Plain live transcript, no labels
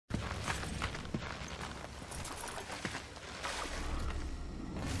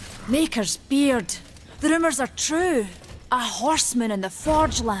Maker's beard. The rumors are true. A horseman in the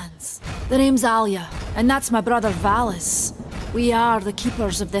Forge lands. The name's Alya, and that's my brother Valis. We are the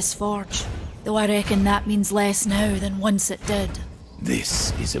keepers of this forge, though I reckon that means less now than once it did.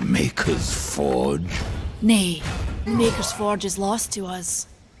 This is a Maker's Forge? Nay, the Maker's Forge is lost to us,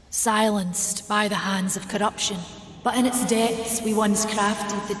 silenced by the hands of corruption. But in its depths we once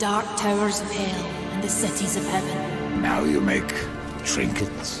crafted the dark towers of hell and the cities of heaven. Now you make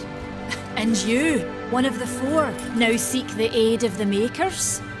trinkets? And you, one of the four, now seek the aid of the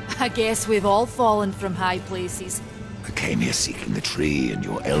Makers? I guess we've all fallen from high places. I came here seeking the tree, and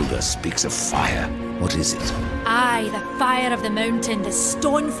your elder speaks of fire. What is it? Aye, the fire of the mountain, the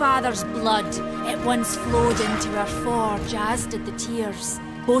Stonefather's blood. It once flowed into our forge, as did the tears.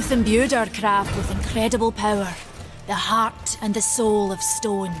 Both imbued our craft with incredible power, the heart and the soul of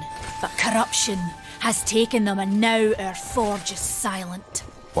stone. But corruption has taken them, and now our forge is silent.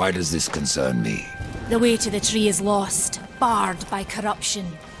 Why does this concern me? The way to the tree is lost, barred by corruption.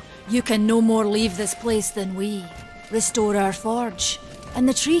 You can no more leave this place than we. Restore our forge, and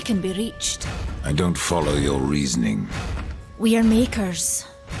the tree can be reached. I don't follow your reasoning. We are makers,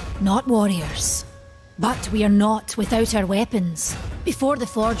 not warriors. But we are not without our weapons. Before the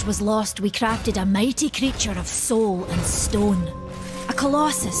forge was lost, we crafted a mighty creature of soul and stone. A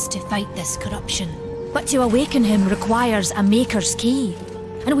colossus to fight this corruption. But to awaken him requires a maker's key.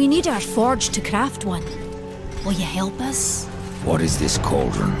 And we need our forge to craft one. Will you help us? What is this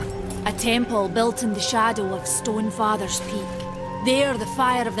cauldron? A temple built in the shadow of Stonefather's Peak. There the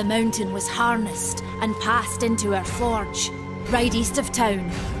fire of the mountain was harnessed and passed into our forge. Ride east of town,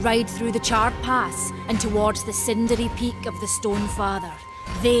 ride through the charred pass and towards the cindery peak of the Stonefather.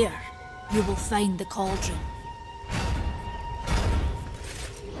 There, you will find the cauldron.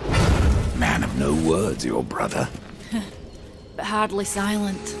 Man of no words, your brother. But hardly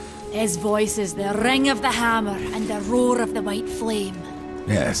silent. His voice is the ring of the hammer and the roar of the white flame.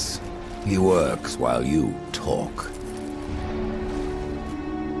 Yes, he works while you talk.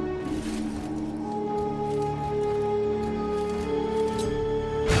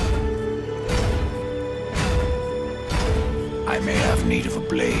 I may have need of a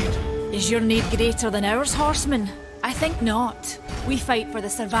blade. Is your need greater than ours, horseman? I think not. We fight for the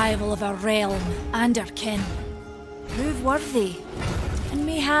survival of our realm and our kin. Prove worthy, and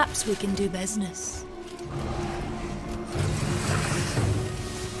mayhaps we can do business.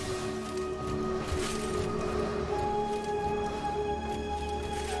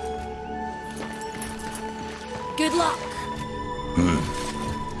 Good luck!